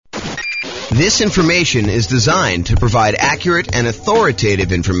This information is designed to provide accurate and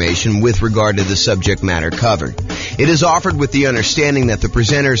authoritative information with regard to the subject matter covered. It is offered with the understanding that the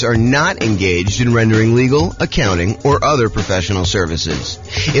presenters are not engaged in rendering legal, accounting, or other professional services.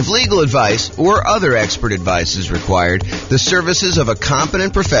 If legal advice or other expert advice is required, the services of a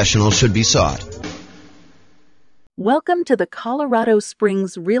competent professional should be sought. Welcome to the Colorado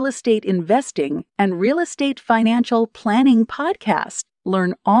Springs Real Estate Investing and Real Estate Financial Planning Podcast.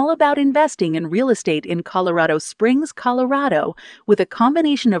 Learn all about investing in real estate in Colorado Springs, Colorado, with a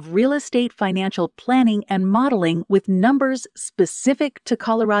combination of real estate financial planning and modeling with numbers specific to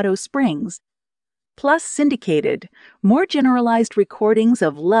Colorado Springs, plus syndicated, more generalized recordings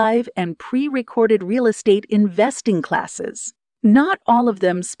of live and pre-recorded real estate investing classes, not all of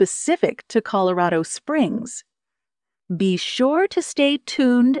them specific to Colorado Springs. Be sure to stay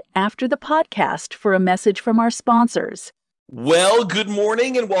tuned after the podcast for a message from our sponsors. Well, good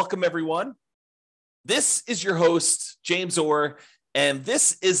morning and welcome, everyone. This is your host, James Orr, and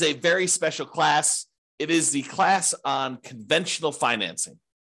this is a very special class. It is the class on conventional financing.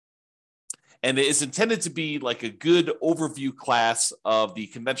 And it is intended to be like a good overview class of the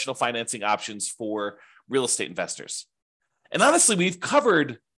conventional financing options for real estate investors. And honestly, we've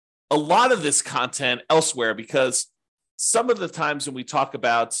covered a lot of this content elsewhere because some of the times when we talk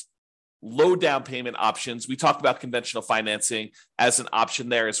about low down payment options, we talk about conventional financing as an option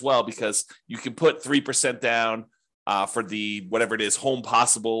there as well, because you can put 3% down for the, whatever it is, Home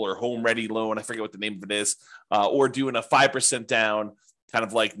Possible or Home Ready loan. I forget what the name of it is, or doing a 5% down, kind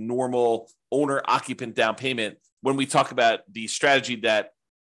of like normal owner occupant down payment when we talk about the strategy that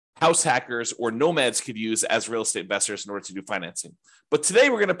house hackers or nomads could use as real estate investors in order to do financing. But today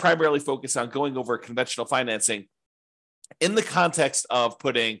we're going to primarily focus on going over conventional financing in the context of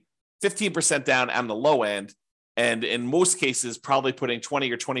putting 15% down on the low end, and in most cases, probably putting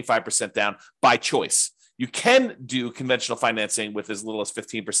 20 or 25% down by choice. You can do conventional financing with as little as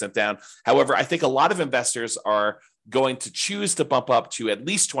 15% down. However, I think a lot of investors are going to choose to bump up to at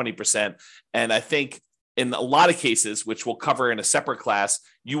least 20%. And I think in a lot of cases, which we'll cover in a separate class,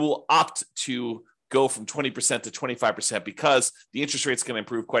 you will opt to go from 20% to 25% because the interest rate is going to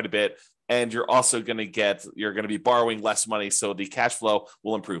improve quite a bit. And you're also going to be borrowing less money, so the cash flow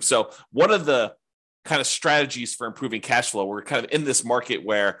will improve. So one of the kind of strategies for improving cash flow, we're kind of in this market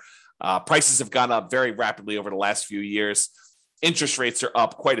where prices have gone up very rapidly over the last few years. Interest rates are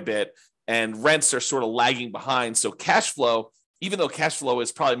up quite a bit, and rents are sort of lagging behind. So cash flow, even though cash flow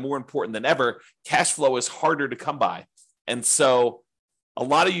is probably more important than ever, cash flow is harder to come by. And so a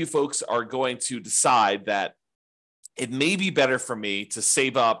lot of you folks are going to decide that it may be better for me to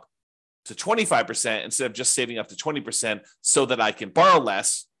save up to 25% instead of just saving up to 20% so that I can borrow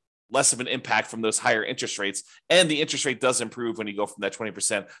less of an impact from those higher interest rates. And the interest rate does improve when you go from that 20%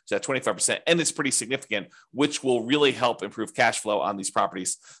 to that 25%. And it's pretty significant, which will really help improve cash flow on these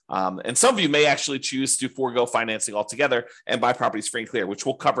properties. And some of you may actually choose to forego financing altogether and buy properties free and clear, which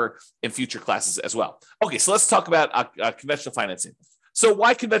we'll cover in future classes as well. Okay, so let's talk about conventional financing. So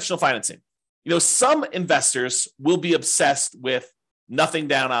why conventional financing? Some investors will be obsessed with nothing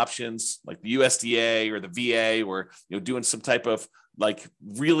down options like the USDA or the VA, or doing some type of like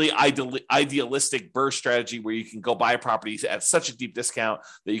really idealistic burst strategy where you can go buy a property at such a deep discount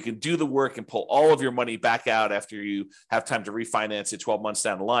that you can do the work and pull all of your money back out after you have time to refinance it 12 months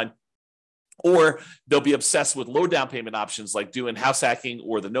down the line. Or they'll be obsessed with low down payment options like doing house hacking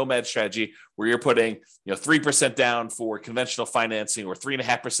or the nomad strategy, where you're putting 3% down for conventional financing or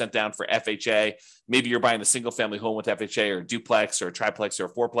 3.5% down for FHA. Maybe you're buying a single family home with FHA or a duplex or a triplex or a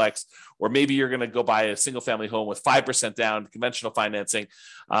fourplex, or maybe you're going to go buy a single family home with 5% down conventional financing.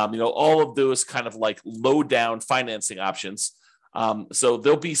 All of those kind of like low down financing options. So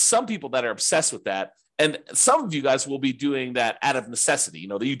there'll be some people that are obsessed with that. And some of you guys will be doing that out of necessity,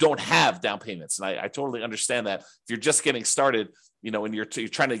 that you don't have down payments. And I totally understand that. If you're just getting started, and you're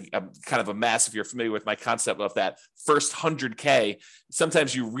trying to kind of amass, if you're familiar with my concept of that first 100K,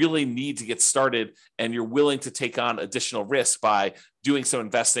 sometimes you really need to get started and you're willing to take on additional risk by doing some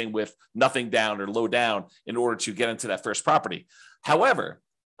investing with nothing down or low down in order to get into that first property. However,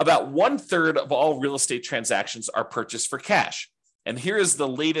 about 1/3 of all real estate transactions are purchased for cash. And here is the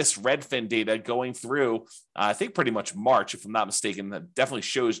latest Redfin data going through, I think pretty much March, if I'm not mistaken. That definitely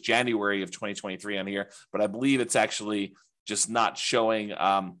shows January of 2023 on here, but I believe it's actually just not showing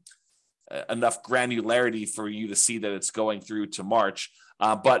enough granularity for you to see that it's going through to March.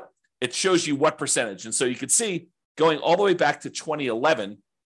 But it shows you what percentage. And so you could see going all the way back to 2011,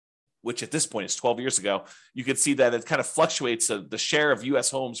 which at this point is 12 years ago, you could see that it kind of fluctuates. The share of U.S.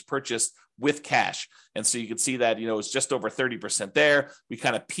 homes purchased with cash. And so you can see that, it's just over 30% there. We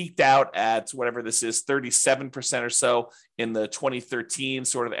kind of peaked out at whatever this is, 37% or so in the 2013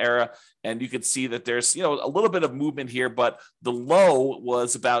 sort of era. And you can see that there's, a little bit of movement here, but the low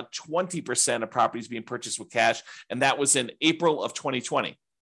was about 20% of properties being purchased with cash. And that was in April of 2020,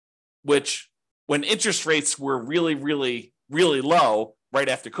 which when interest rates were really, really, really low, right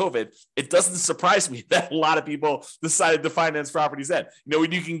after COVID, it doesn't surprise me that a lot of people decided to finance properties then.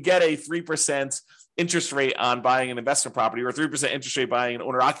 When you can get a 3% interest rate on buying an investment property or a 3% interest rate buying an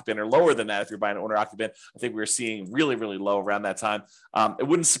owner-occupant or lower than that if you're buying an owner-occupant, I think we were seeing really, really low around that time. It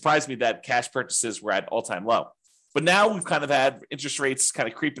wouldn't surprise me that cash purchases were at all-time low. But now we've kind of had interest rates kind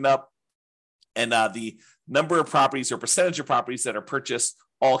of creeping up, and the number of properties or percentage of properties that are purchased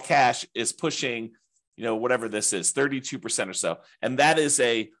all cash is pushing whatever this is, 32% or so. And that is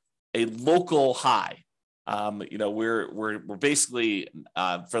a local high. We're basically,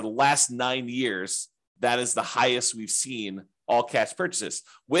 for the last 9 years, that is the highest we've seen all cash purchases,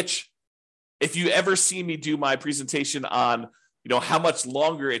 which if you ever see me do my presentation on how much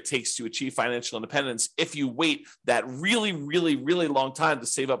longer it takes to achieve financial independence, if you wait that really, really, really long time to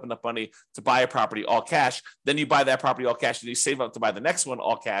save up enough money to buy a property all cash, then you buy that property all cash and you save up to buy the next one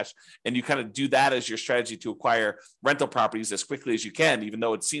all cash. And you kind of do that as your strategy to acquire rental properties as quickly as you can, even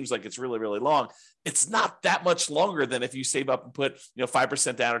though it seems like it's really, really long. It's not that much longer than if you save up and put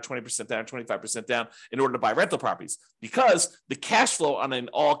 5% down or 20% down or 25% down in order to buy rental properties, because the cash flow on an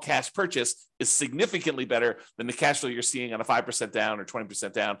all cash purchase is significantly better than the cash flow you're seeing on a 5% down or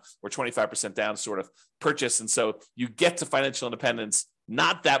 20% down or 25% down sort of purchase. And so you get to financial independence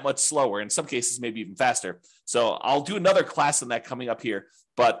not that much slower, in some cases, maybe even faster. So I'll do another class on that coming up here,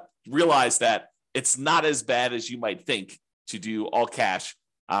 but realize that it's not as bad as you might think to do all cash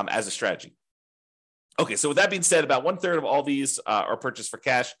as a strategy. Okay, so with that being said, about 1/3 of all these are purchased for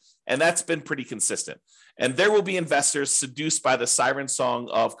cash, and that's been pretty consistent. And there will be investors seduced by the siren song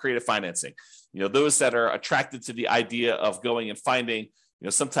of creative financing. Those that are attracted to the idea of going and finding,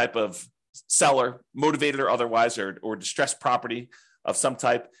 some type of seller, motivated or otherwise, or distressed property of some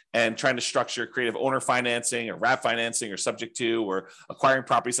type, and trying to structure creative owner financing or wrap financing or subject to, or acquiring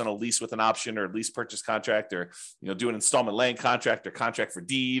properties on a lease with an option or lease purchase contract, or do an installment land contract or contract for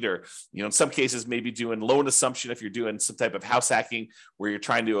deed, or in some cases maybe doing loan assumption if you're doing some type of house hacking where you're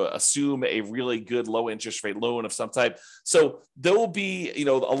trying to assume a really good low interest rate loan of some type. So there will be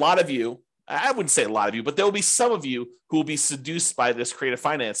a lot of you, I wouldn't say a lot of you, but there will be some of you who will be seduced by this creative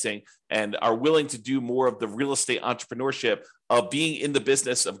financing and are willing to do more of the real estate entrepreneurship of being in the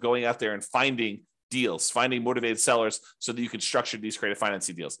business of going out there and finding deals, finding motivated sellers so that you can structure these creative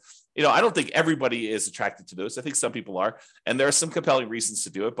financing deals. I don't think everybody is attracted to those. I think some people are, and there are some compelling reasons to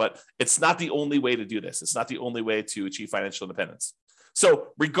do it, but it's not the only way to do this. It's not the only way to achieve financial independence. So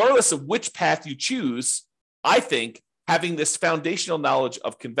regardless of which path you choose, I think having this foundational knowledge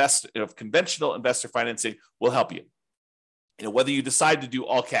of conventional investor financing will help you. Whether you decide to do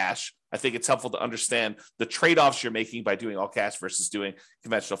all cash, I think it's helpful to understand the trade-offs you're making by doing all cash versus doing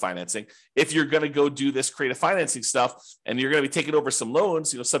conventional financing. If you're going to go do this creative financing stuff and you're going to be taking over some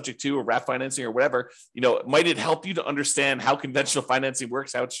loans, subject to or wrap financing or whatever, might it help you to understand how conventional financing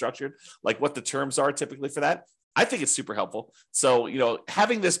works, how it's structured, like what the terms are typically for that? I think it's super helpful. So,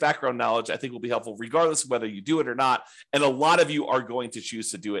 having this background knowledge, I think will be helpful regardless of whether you do it or not. And a lot of you are going to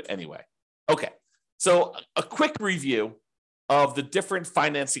choose to do it anyway. Okay. So a quick review of the different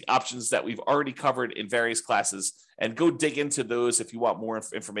financing options that we've already covered in various classes, and go dig into those if you want more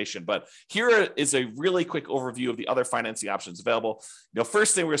information. But here is a really quick overview of the other financing options available.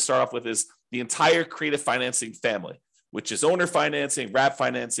 First thing we're going to start off with is the entire creative financing family, which is owner financing, wrap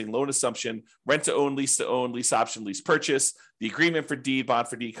financing, loan assumption, rent to own, lease option, lease purchase, the agreement for deed, bond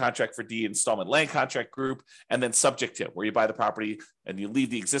for deed, contract for deed, installment land contract group, and then subject to, where you buy the property and you leave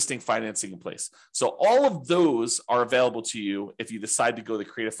the existing financing in place. So all of those are available to you if you decide to go the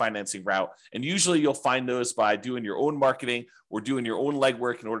creative financing route. And usually you'll find those by doing your own marketing or doing your own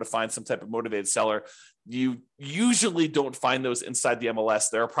legwork in order to find some type of motivated seller. You usually don't find those inside the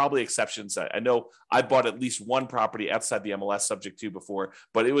MLS. There are probably exceptions. I know I bought at least one property outside the MLS subject to before,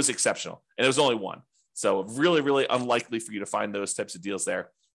 but it was exceptional. And it was only one. So really, really unlikely for you to find those types of deals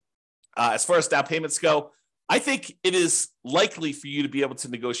there. As far as down payments go, I think it is likely for you to be able to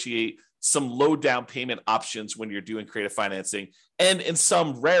negotiate some low down payment options when you're doing creative financing. And in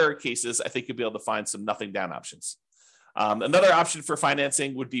some rare cases, I think you'll be able to find some nothing down options. Another option for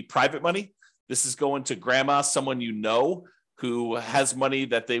financing would be private money. This is going to grandma, someone who has money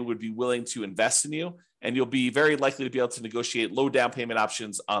that they would be willing to invest in you. And you'll be very likely to be able to negotiate low down payment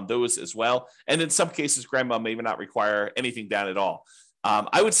options on those as well. And in some cases, grandma may not require anything down at all.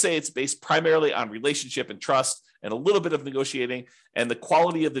 I would say it's based primarily on relationship and trust and a little bit of negotiating, and the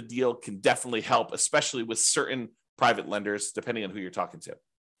quality of the deal can definitely help, especially with certain private lenders, depending on who you're talking to.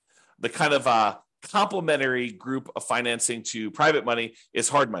 The kind of complementary group of financing to private money is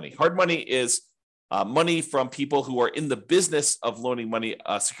hard money. Hard money is money from people who are in the business of loaning money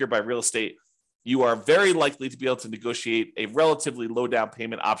secured by real estate. You are very likely to be able to negotiate a relatively low down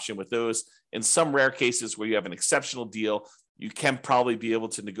payment option with those. In some rare cases where you have an exceptional deal, you can probably be able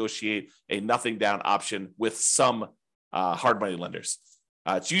to negotiate a nothing down option with some hard money lenders.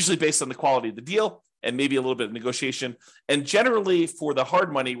 It's usually based on the quality of the deal and maybe a little bit of negotiation. And generally for the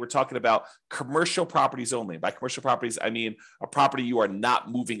hard money, we're talking about commercial properties only. By commercial properties, I mean a property you are not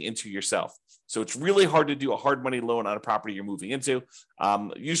moving into yourself. So it's really hard to do a hard money loan on a property you're moving into,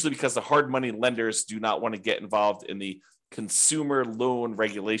 usually because the hard money lenders do not want to get involved in the consumer loan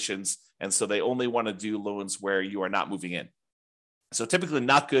regulations. And so they only want to do loans where you are not moving in. So typically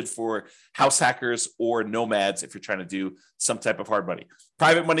not good for house hackers or nomads if you're trying to do some type of hard money.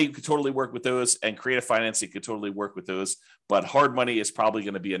 Private money could totally work with those, and creative financing could totally work with those. But hard money is probably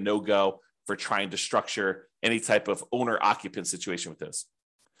going to be a no-go for trying to structure any type of owner-occupant situation with those.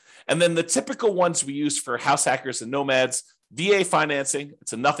 And then the typical ones we use for house hackers and nomads, VA financing.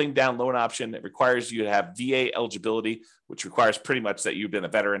 It's a nothing down loan option. It requires you to have VA eligibility, which requires pretty much that you've been a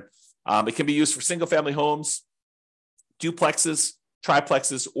veteran. It can be used for single-family homes, duplexes,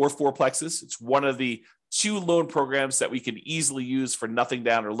 triplexes, or fourplexes. It's one of the 2 loan programs that we can easily use for nothing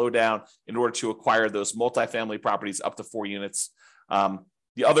down or low down in order to acquire those multifamily properties up to 4 units.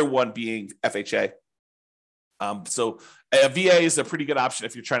 The other one being FHA. So a VA is a pretty good option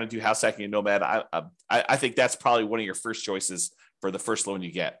if you're trying to do house hacking and nomad. I think that's probably one of your first choices for the first loan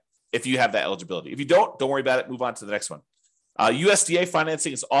you get, if you have that eligibility. If you don't worry about it. Move on to the next one. USDA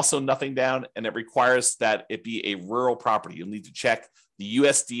financing is also nothing down, and it requires that it be a rural property. You'll need to check the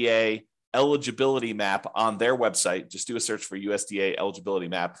USDA eligibility map on their website. Just do a search for USDA eligibility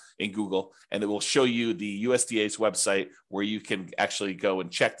map in Google, and it will show you the USDA's website where you can actually go and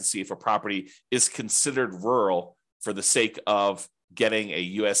check to see if a property is considered rural for the sake of getting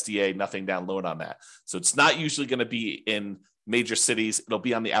a USDA nothing down loan on that. So it's not usually going to be in major cities. It'll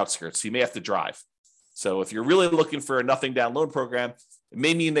be on the outskirts. So you may have to drive. So if you're really looking for a nothing down loan program, it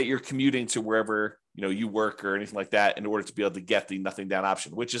may mean that you're commuting to wherever you work or anything like that in order to be able to get the nothing down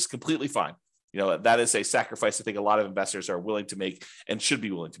option, which is completely fine. That is a sacrifice I think a lot of investors are willing to make and should be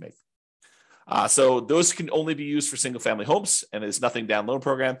willing to make. So those can only be used for single family homes and is nothing down loan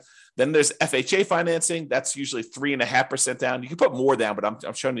program. Then there's FHA financing. That's usually 3.5% down. You can put more down, but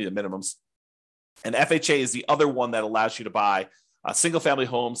I'm showing you the minimums. And FHA is the other one that allows you to buy single family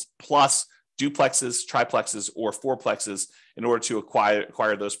homes plus duplexes, triplexes, or fourplexes in order to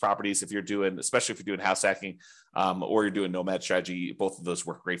acquire those properties. Especially if you're doing house hacking or you're doing nomad strategy, both of those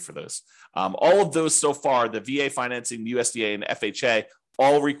work great for those. All of those so far, the VA financing, the USDA, and FHA,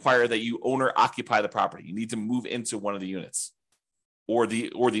 all require that you owner occupy the property. You need to move into one of the units, or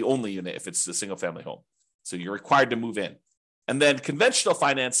the only unit if it's a single family home. So you're required to move in. And then conventional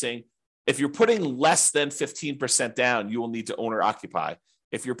financing, if you're putting less than 15% down, you will need to owner occupy.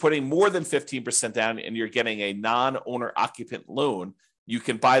 If you're putting more than 15% down and you're getting a non-owner occupant loan, you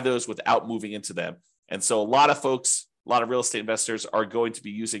can buy those without moving into them. And so a lot of real estate investors are going to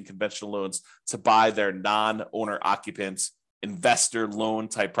be using conventional loans to buy their non-owner occupants investor loan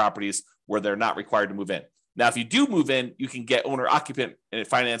type properties where they're not required to move in. Now, if you do move in, you can get owner occupant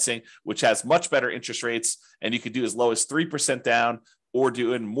financing, which has much better interest rates, and you could do as low as 3% down or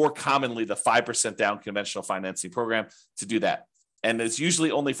doing more commonly the 5% down conventional financing program to do that. And it's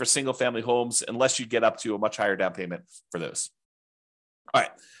usually only for single family homes unless you get up to a much higher down payment for those. All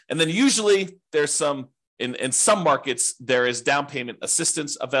right. And then usually there's in some markets, there is down payment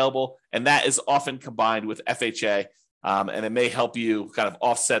assistance available, and that is often combined with FHA. And it may help you kind of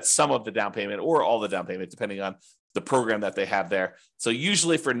offset some of the down payment or all the down payment, depending on the program that they have there. So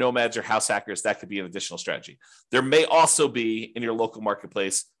usually for nomads or house hackers, that could be an additional strategy. There may also be in your local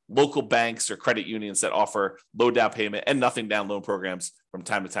marketplace, local banks or credit unions that offer low down payment and nothing down loan programs. From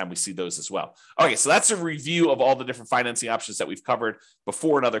time to time, we see those as well. Okay, so that's a review of all the different financing options that we've covered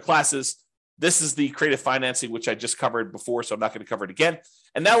before in other classes. This is the creative financing, which I just covered before, so I'm not going to cover it again.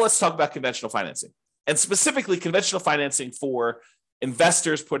 And now let's talk about conventional financing, and specifically conventional financing for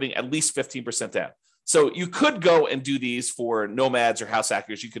investors putting at least 15% down. So you could go and do these for nomads or house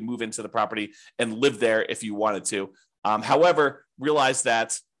hackers. You can move into the property and live there if you wanted to. However, realize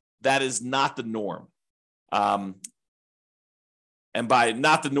that that is not the norm. And by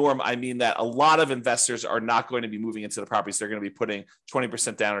not the norm, I mean that a lot of investors are not going to be moving into the properties. They're going to be putting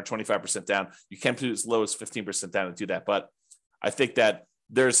 20% down or 25% down. You can put as low as 15% down and do that. But I think that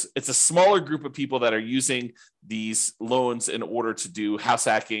it's a smaller group of people that are using these loans in order to do house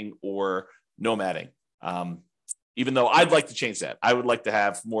hacking or nomading. Even though I'd like to change that. I would like to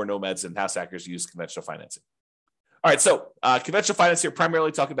have more nomads and house hackers use conventional financing. All right, so conventional finance here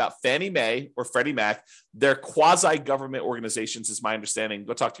primarily talking about Fannie Mae or Freddie Mac. They're quasi-government organizations, is my understanding.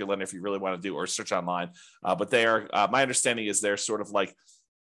 Go talk to your lender if you really want to do, or search online. But they are, my understanding is they're sort of like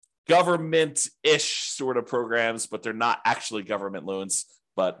government-ish sort of programs, but they're not actually government loans.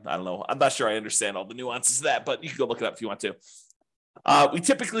 But I don't know. I'm not sure I understand all the nuances of that, but you can go look it up if you want to. We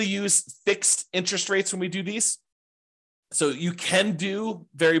typically use fixed interest rates when we do these. So you can do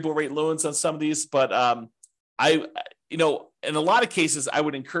variable rate loans on some of these, but in a lot of cases, I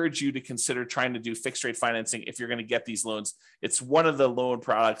would encourage you to consider trying to do fixed rate financing if you're going to get these loans. It's one of the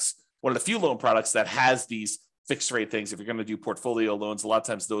few loan products that has these fixed rate things. If you're going to do portfolio loans, a lot of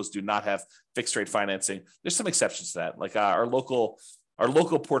times those do not have fixed rate financing. There's some exceptions to that. Like our local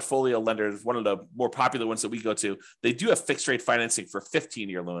portfolio lender, one of the more popular ones that we go to, they do have fixed rate financing for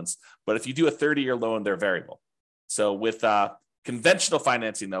 15-year loans. But if you do a 30-year loan, they're variable. So with conventional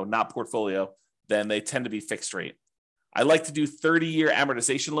financing, though, not portfolio, then they tend to be fixed rate. I like to do 30-year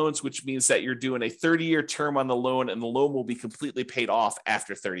amortization loans, which means that you're doing a 30-year term on the loan and the loan will be completely paid off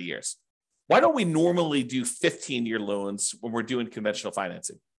after 30 years. Why don't we normally do 15-year loans when we're doing conventional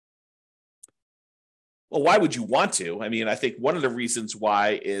financing? Well, why would you want to? I mean, I think one of the reasons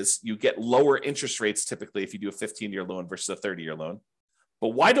why is you get lower interest rates typically if you do a 15-year loan versus a 30-year loan. But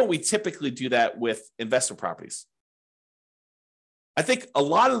why don't we typically do that with investment properties? I think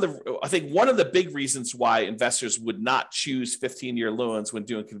one of the big reasons why investors would not choose 15-year loans when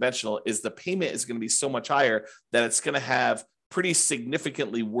doing conventional is the payment is going to be so much higher that it's going to have pretty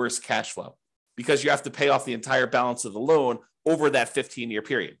significantly worse cash flow because you have to pay off the entire balance of the loan over that 15-year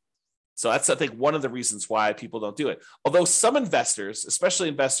period. So that's, I think, one of the reasons why people don't do it. Although some investors, especially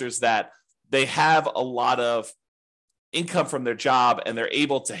investors that they have a lot of income from their job and they're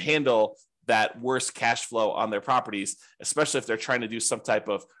able to handle that worse cash flow on their properties, especially if they're trying to do some type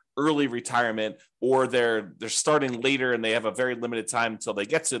of early retirement or they're starting later and they have a very limited time until they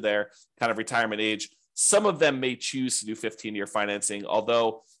get to their kind of retirement age. Some of them may choose to do 15-year financing,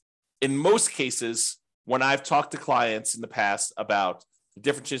 although in most cases, when I've talked to clients in the past about the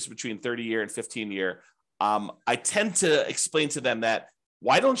differences between 30-year and 15-year, I tend to explain to them that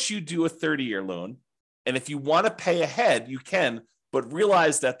why don't you do a 30-year loan? And if you want to pay ahead, you can, but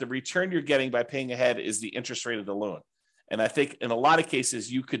realize that the return you're getting by paying ahead is the interest rate of the loan. And I think in a lot of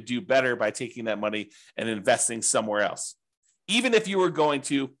cases, you could do better by taking that money and investing somewhere else. Even if you were going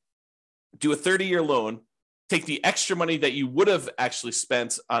to do a 30-year loan, take the extra money that you would have actually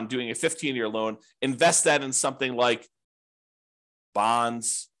spent on doing a 15-year loan, invest that in something like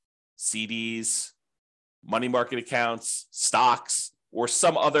bonds, CDs, money market accounts, stocks, or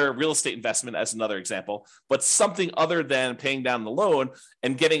some other real estate investment as another example, but something other than paying down the loan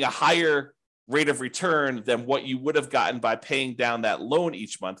and getting a higher rate of return than what you would have gotten by paying down that loan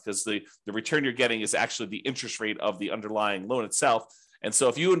each month, because the return you're getting is actually the interest rate of the underlying loan itself. And so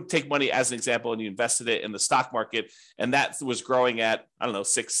if you would take money as an example and you invested it in the stock market and that was growing at,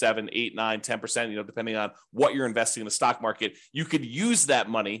 6, 7, 8, 9, 10%, depending on what you're investing in the stock market, you could use that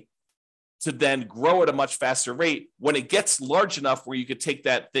money to then grow at a much faster rate. When it gets large enough where you could take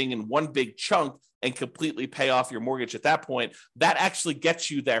that thing in one big chunk and completely pay off your mortgage at that point, that actually gets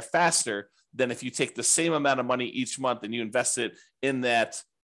you there faster than if you take the same amount of money each month and you invest it in that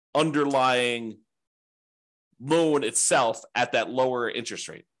underlying loan itself at that lower interest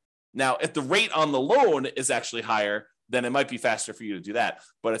rate. Now, if the rate on the loan is actually higher, then it might be faster for you to do that.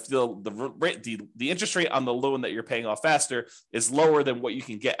 But if the interest rate on the loan that you're paying off faster is lower than what you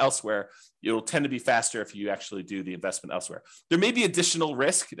can get elsewhere, it'll tend to be faster if you actually do the investment elsewhere. There may be additional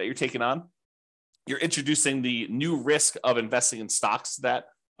risk that you're taking on. You're introducing the new risk of investing in stocks that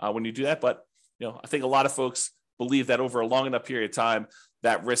when you do that. But I think a lot of folks believe that over a long enough period of time,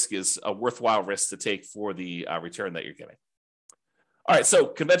 that risk is a worthwhile risk to take for the return that you're getting. All right, so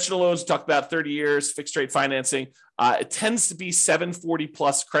conventional loans, talked about 30 years, fixed rate financing. It tends to be 740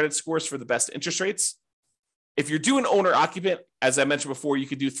 plus credit scores for the best interest rates. If you're doing owner occupant, as I mentioned before, you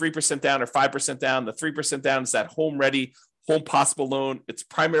could do 3% down or 5% down. The 3% down is that home ready, home possible loan. It's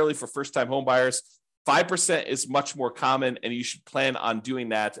primarily for first time home buyers. 5% is much more common, and you should plan on doing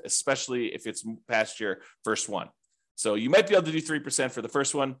that, especially if it's past your first one. So you might be able to do 3% for the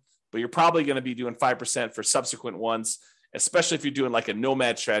first one, but you're probably going to be doing 5% for subsequent ones, especially if you're doing like a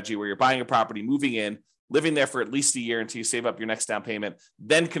nomad strategy where you're buying a property, moving in, living there for at least a year until you save up your next down payment,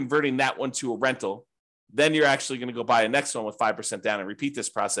 then converting that one to a rental. Then you're actually going to go buy a next one with 5% down and repeat this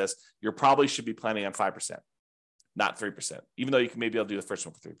process. You probably should be planning on 5%. not 3%, even though you can maybe I'll do the first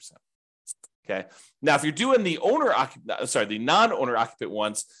one for 3%. Okay. Now, if you're doing the non-owner occupant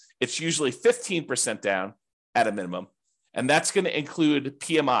ones, it's usually 15% down at a minimum, and that's going to include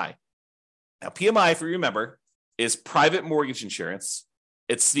PMI. Now, PMI, if you remember, is private mortgage insurance.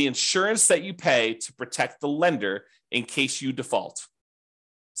 It's the insurance that you pay to protect the lender in case you default.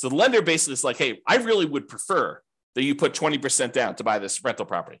 So the lender basically is like, hey, I really would prefer that you put 20% down to buy this rental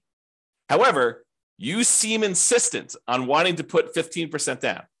property. However, you seem insistent on wanting to put 15%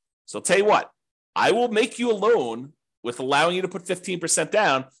 down. So I'll tell you what, I will make you a loan with allowing you to put 15%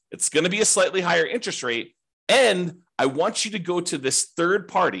 down. It's going to be a slightly higher interest rate. And I want you to go to this third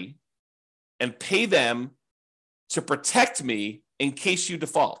party and pay them to protect me in case you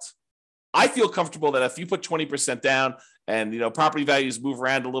default. I feel comfortable that if you put 20% down and property values move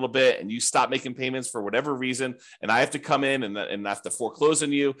around a little bit and you stop making payments for whatever reason, and I have to come in and I have to foreclose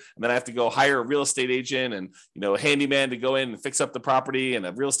on you, and then I have to go hire a real estate agent and a handyman to go in and fix up the property and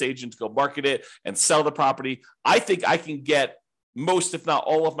a real estate agent to go market it and sell the property, I think I can get most, if not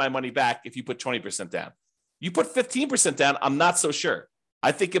all of my money back if you put 20% down. You put 15% down, I'm not so sure.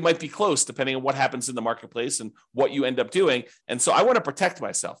 I think it might be close depending on what happens in the marketplace and what you end up doing. And so I want to protect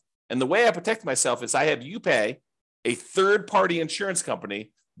myself. And the way I protect myself is I have you pay a third-party insurance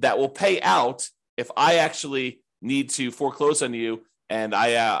company that will pay out if I actually need to foreclose on you and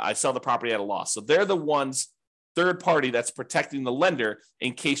I sell the property at a loss. So they're the ones, third party, that's protecting the lender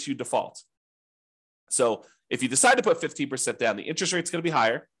in case you default. So if you decide to put 15% down, the interest rate's going to be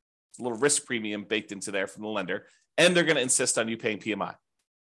higher. It's a little risk premium baked into there from the lender, and they're going to insist on you paying PMI.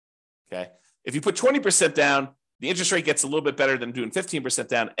 Okay. If you put 20% down, the interest rate gets a little bit better than doing 15%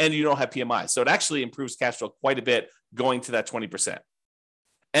 down, and you don't have PMI. So it actually improves cash flow quite a bit going to that 20%.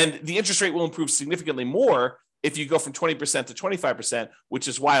 And the interest rate will improve significantly more if you go from 20% to 25%, which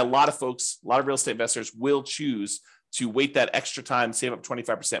is why a lot of real estate investors will choose to wait that extra time, save up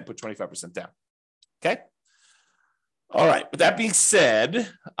 25%, and put 25% down. Okay. All right. With that being said,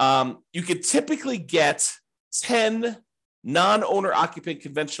 you could typically get 10 non-owner occupant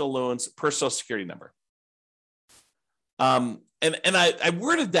conventional loans per Social Security number. And I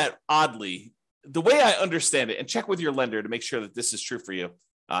worded that oddly. The way I understand it, and check with your lender to make sure that this is true for you,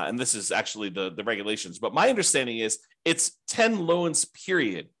 and this is actually the regulations, but my understanding is it's 10 loans,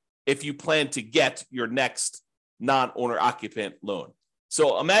 period, if you plan to get your next non-owner occupant loan.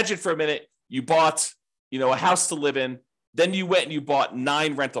 So imagine for a minute, you bought a house to live in, then you went and you bought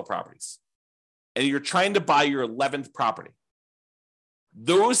 9 rental properties, and you're trying to buy your 11th property.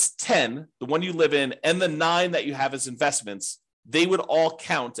 Those 10, the one you live in, and the 9 that you have as investments, they would all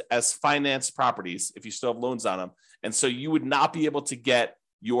count as financed properties if you still have loans on them. And so you would not be able to get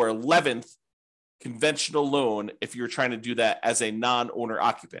your 11th conventional loan if you're trying to do that as a non-owner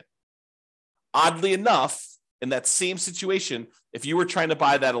occupant. Oddly enough, in that same situation, if you were trying to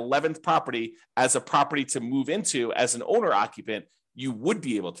buy that 11th property as a property to move into as an owner occupant, you would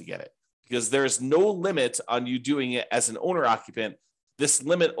be able to get it because there's no limit on you doing it as an owner occupant. This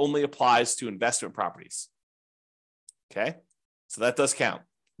limit only applies to investment properties. Okay, so that does count.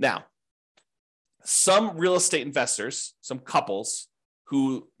 Now, some real estate investors, some couples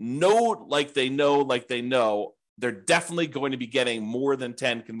who know, they're definitely going to be getting more than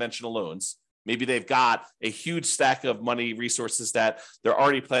 10 conventional loans. Maybe they've got a huge stack of money resources that they're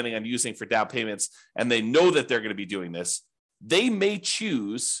already planning on using for down payments, and they know that they're going to be doing this. They may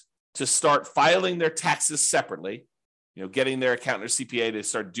choose to start filing their taxes separately, getting their accountant or CPA to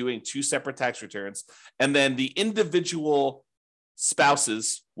start doing 2 separate tax returns. And then the individual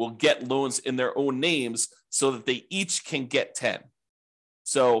spouses will get loans in their own names so that they each can get 10.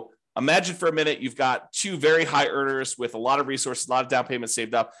 So imagine for a minute, you've got 2 very high earners with a lot of resources, a lot of down payments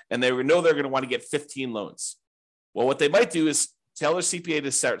saved up, and they know they're going to want to get 15 loans. Well, what they might do is tell their CPA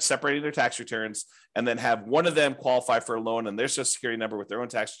to start separating their tax returns and then have one of them qualify for a loan and their Social Security number with their own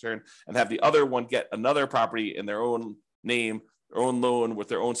tax return, and have the other one get another property in their own name, their own loan with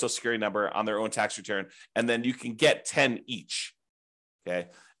their own Social Security number on their own tax return. And then you can get 10 each. Okay.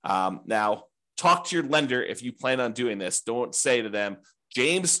 Now, talk to your lender if you plan on doing this. Don't say to them,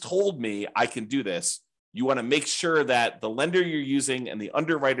 James told me I can do this. You want to make sure that the lender you're using and the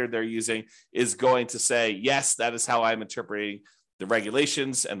underwriter they're using is going to say, yes, that is how I'm interpreting the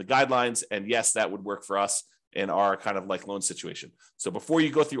regulations and the guidelines. And yes, that would work for us in our kind of like loan situation. So before you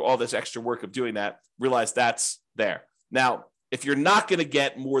go through all this extra work of doing that, realize that's there. Now, if you're not going to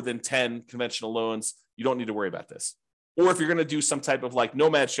get more than 10 conventional loans, you don't need to worry about this. Or if you're going to do some type of like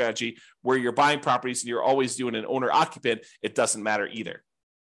nomad strategy where you're buying properties and you're always doing an owner occupant, it doesn't matter either.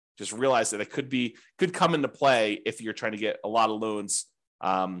 Just realize that it could come into play if you're trying to get a lot of loans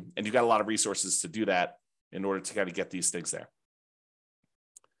and you've got a lot of resources to do that. in order to kind of get these things there.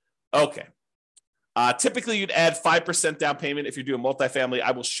 Okay. Typically, you'd add 5% down payment if you're doing multifamily.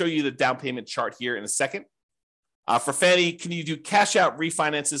 I will show you the down payment chart here in a second. For Fannie, can you do cash out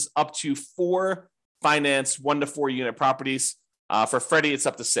refinances up to 4 finance 1 to 4 unit properties? For Freddie, it's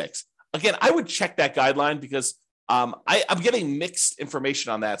up to 6. Again, I would check that guideline because I'm getting mixed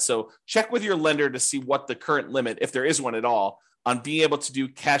information on that. So check with your lender to see what the current limit, if there is one at all, on being able to do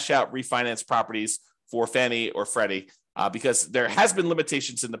cash out refinance properties for Fannie or Freddie, because there has been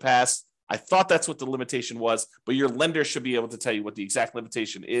limitations in the past. I thought that's what the limitation was, but your lender should be able to tell you what the exact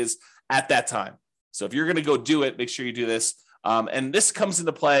limitation is at that time. So if you're going to go do it, make sure you do this. And this comes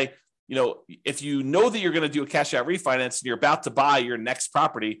into play, if you know that you're going to do a cash out refinance and you're about to buy your next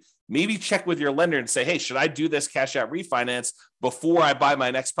property, maybe check with your lender and say, hey, should I do this cash out refinance before I buy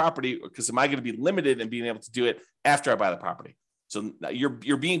my next property? Because am I going to be limited in being able to do it after I buy the property? So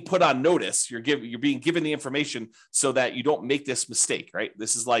you're being put on notice. You're being given the information so that you don't make this mistake, right?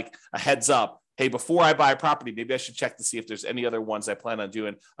 This is like a heads up. Hey, before I buy a property, maybe I should check to see if there's any other ones I plan on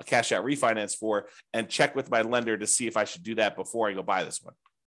doing a cash out refinance for, and check with my lender to see if I should do that before I go buy this one.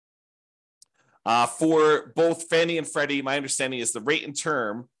 For both Fannie and Freddie, my understanding is the rate and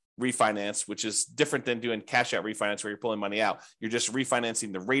term refinance, which is different than doing cash out refinance where you're pulling money out. You're just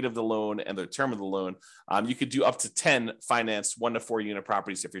refinancing the rate of the loan and the term of the loan. You could do up to 10 finance 1 to 4 unit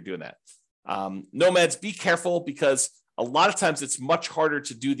properties if you're doing that. Nomads, be careful because a lot of times it's much harder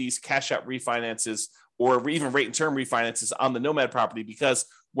to do these cash out refinances or even rate and term refinances on the Nomad property, because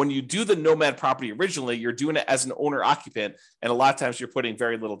when you do the Nomad property originally, you're doing it as an owner occupant, and a lot of times you're putting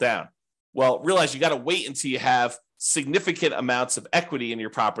very little down. Well, realize you got to wait until you have significant amounts of equity in your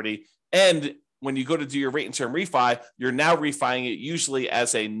property. And when you go to do your rate and term refi, you're now refining it usually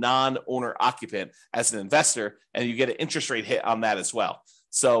as a non-owner occupant, as an investor, and you get an interest rate hit on that as well.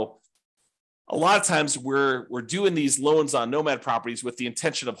 So a lot of times we're doing these loans on Nomad properties with the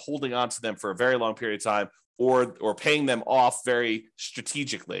intention of holding on to them for a very long period of time, or paying them off very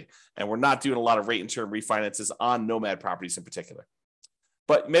strategically. And we're not doing a lot of rate and term refinances on Nomad properties in particular.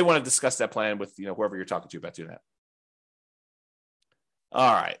 But you may want to discuss that plan with whoever you're talking to about doing that.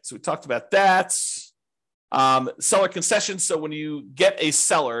 All right, so we talked about that. Seller concessions. So when you get a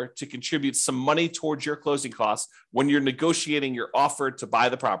seller to contribute some money towards your closing costs, when you're negotiating your offer to buy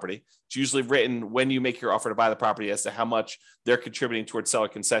the property, it's usually written when you make your offer to buy the property as to how much they're contributing towards seller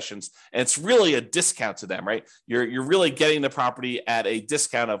concessions. And it's really a discount to them, right? You're really getting the property at a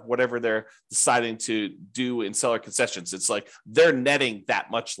discount of whatever they're deciding to do in seller concessions. It's like they're netting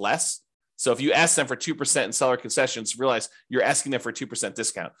that much less. So if you ask them for 2% in seller concessions, realize you're asking them for a 2%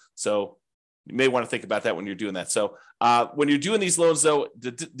 discount. So you may want to think about that when you're doing that. So when you're doing these loans, though,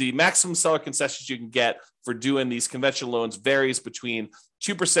 the maximum seller concessions you can get for doing these conventional loans varies between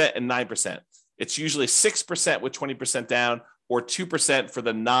 2% and 9%. It's usually 6% with 20% down, or 2% for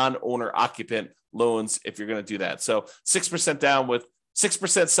the non-owner occupant loans if you're going to do that. So 6% down with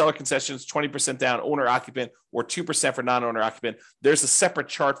 6% seller concessions, 20% down owner occupant, or 2% for non-owner occupant. There's a separate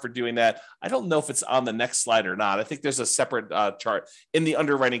chart for doing that. I don't know if it's on the next slide or not. I think there's a separate chart in the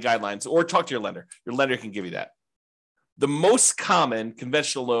underwriting guidelines, or talk to your lender. Your lender can give you that. The most common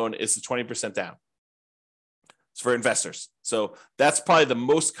conventional loan is the 20% down. It's for investors. So that's probably the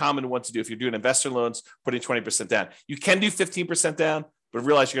most common one to do if you're doing investor loans, putting 20% down. You can do 15% down, but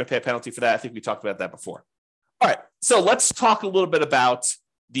realize you're going to pay a penalty for that. I think we talked about that before. All right, so let's talk a little bit about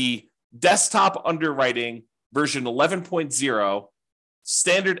the desktop underwriting version 11.0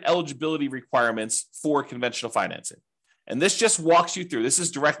 standard eligibility requirements for conventional financing. And this just walks you through. This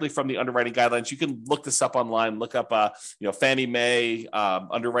is directly from the underwriting guidelines. You can look this up online, look up Fannie Mae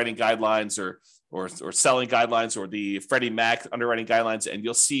underwriting guidelines or selling guidelines, or the Freddie Mac underwriting guidelines, and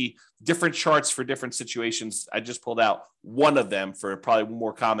you'll see different charts for different situations. I just pulled out one of them for probably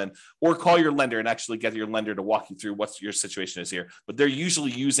more common, or call your lender and actually get your lender to walk you through what your situation is here. But they're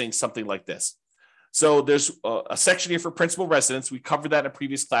usually using something like this. So there's a section here for principal residence. We covered that in a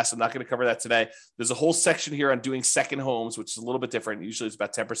previous class. I'm not going to cover that today. There's a whole section here on doing second homes, which is a little bit different. Usually it's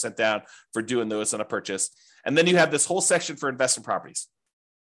about 10% down for doing those on a purchase. And then you have this whole section for investment properties.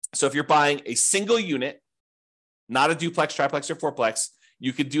 So if you're buying a single unit, not a duplex, triplex, or fourplex,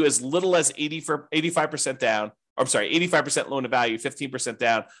 you could do as little as 85% down. 85% loan to value, 15%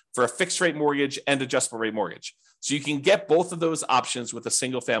 down for a fixed rate mortgage and adjustable rate mortgage. So you can get both of those options with a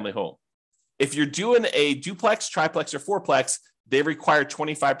single family home. If you're doing a duplex, triplex, or fourplex, they require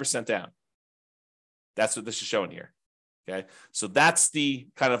 25% down. That's what this is showing here. Okay. So that's the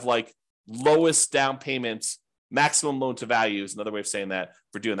kind of like lowest down payment Maximum loan to value is another way of saying that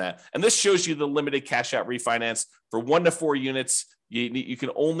for doing that. And this shows you the limited cash out refinance for 1 to 4 units. You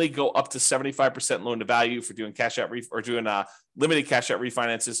can only go up to 75% loan to value for doing cash out or doing limited cash out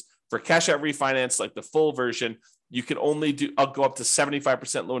refinances. For cash out refinance, like the full version, you can only go up to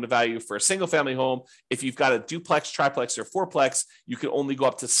 75% loan to value for a single family home. If you've got a duplex, triplex, or fourplex, you can only go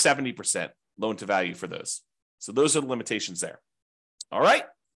up to 70% loan to value for those. So those are the limitations there. All right.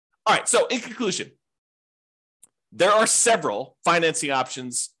 So in conclusion, there are several financing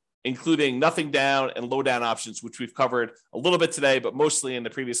options, including nothing down and low down options, which we've covered a little bit today, but mostly in the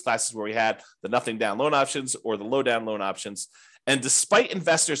previous classes where we had the nothing down loan options or the low down loan options. And despite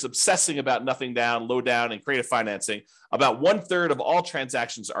investors obsessing about nothing down, low down, and creative financing, about 1/3 of all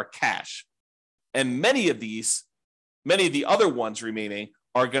transactions are cash. And many of the other ones remaining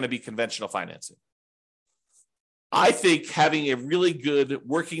are going to be conventional financing. I think having a really good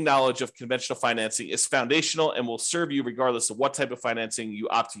working knowledge of conventional financing is foundational and will serve you regardless of what type of financing you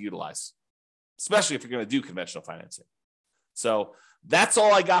opt to utilize, especially if you're going to do conventional financing. So that's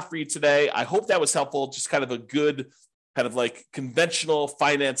all I got for you today. I hope that was helpful. Just kind of a good kind of like conventional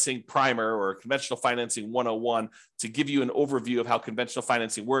financing primer or conventional financing 101 to give you an overview of how conventional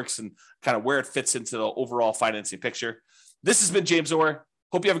financing works and kind of where it fits into the overall financing picture. This has been James Orr.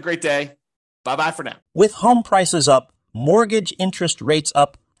 Hope you have a great day. Bye-bye for now. With home prices up, mortgage interest rates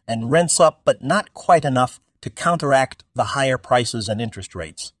up, and rents up, but not quite enough to counteract the higher prices and interest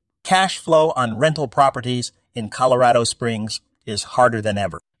rates, cash flow on rental properties in Colorado Springs is harder than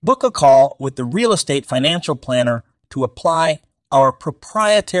ever. Book a call with the Real Estate Financial Planner to apply our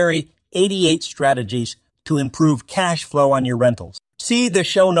proprietary 88 strategies to improve cash flow on your rentals. See the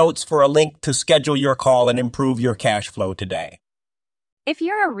show notes for a link to schedule your call and improve your cash flow today. If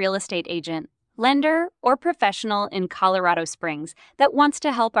you're a real estate agent, lender, or professional in Colorado Springs that wants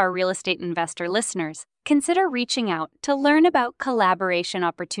to help our real estate investor listeners, consider reaching out to learn about collaboration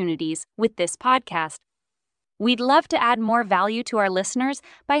opportunities with this podcast. We'd love to add more value to our listeners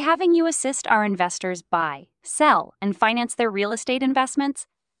by having you assist our investors buy, sell, and finance their real estate investments.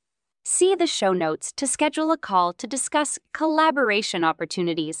 See the show notes to schedule a call to discuss collaboration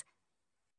opportunities